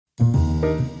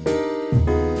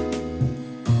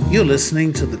You're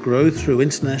listening to the Grow Through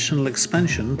International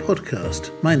Expansion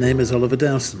podcast. My name is Oliver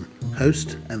Dowson,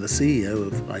 host and the CEO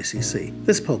of ICC.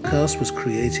 This podcast was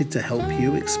created to help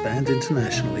you expand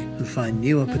internationally and find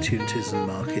new opportunities and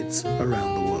markets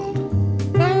around the world.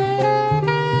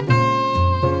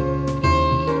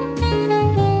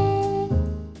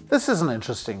 This is an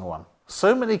interesting one.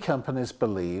 So many companies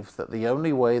believe that the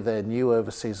only way their new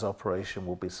overseas operation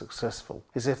will be successful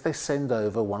is if they send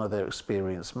over one of their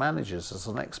experienced managers as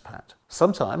an expat.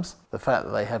 Sometimes, the fact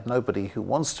that they have nobody who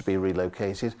wants to be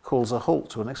relocated calls a halt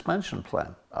to an expansion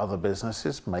plan. Other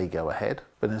businesses may go ahead,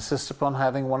 but insist upon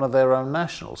having one of their own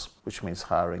nationals, which means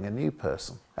hiring a new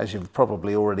person. As you've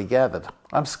probably already gathered,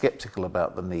 I'm skeptical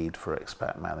about the need for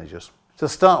expat managers. To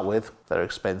start with, they're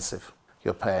expensive.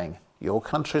 You're paying your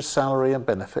country's salary and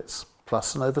benefits,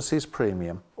 plus an overseas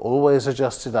premium, always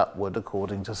adjusted upward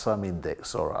according to some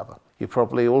index or other. You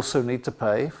probably also need to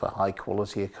pay for high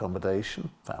quality accommodation,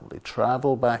 family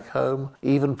travel back home,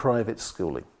 even private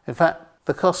schooling. In fact,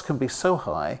 the cost can be so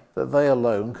high that they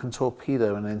alone can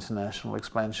torpedo an international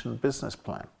expansion business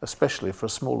plan, especially for a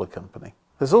smaller company.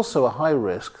 There's also a high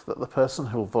risk that the person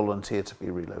who will volunteer to be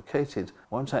relocated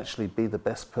won't actually be the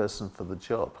best person for the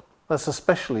job. That's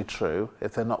especially true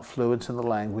if they're not fluent in the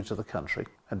language of the country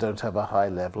and don't have a high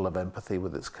level of empathy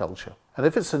with its culture. And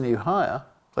if it's a new hire,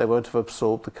 they won't have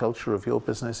absorbed the culture of your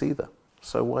business either.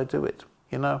 So why do it?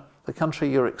 You know, the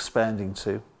country you're expanding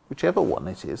to, whichever one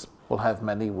it is, will have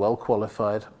many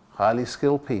well-qualified, highly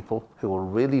skilled people who will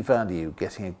really value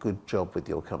getting a good job with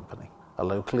your company. A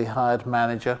locally hired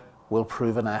manager will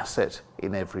prove an asset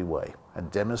in every way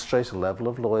and demonstrate a level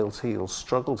of loyalty you'll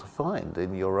struggle to find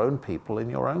in your own people in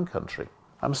your own country.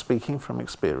 I'm speaking from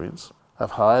experience.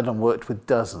 I've hired and worked with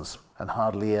dozens and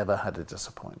hardly ever had a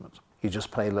disappointment. You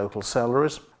just pay local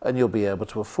salaries and you'll be able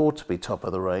to afford to be top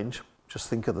of the range. Just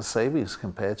think of the savings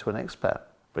compared to an expat.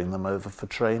 Bring them over for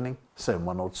training, send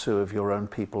one or two of your own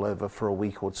people over for a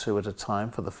week or two at a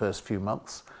time for the first few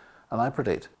months, and I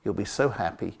predict you'll be so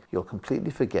happy you'll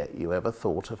completely forget you ever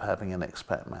thought of having an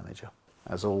expat manager.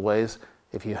 As always,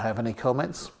 if you have any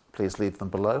comments, please leave them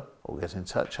below or get in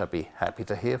touch. I'd be happy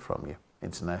to hear from you.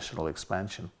 International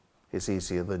expansion is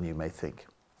easier than you may think.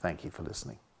 Thank you for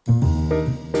listening.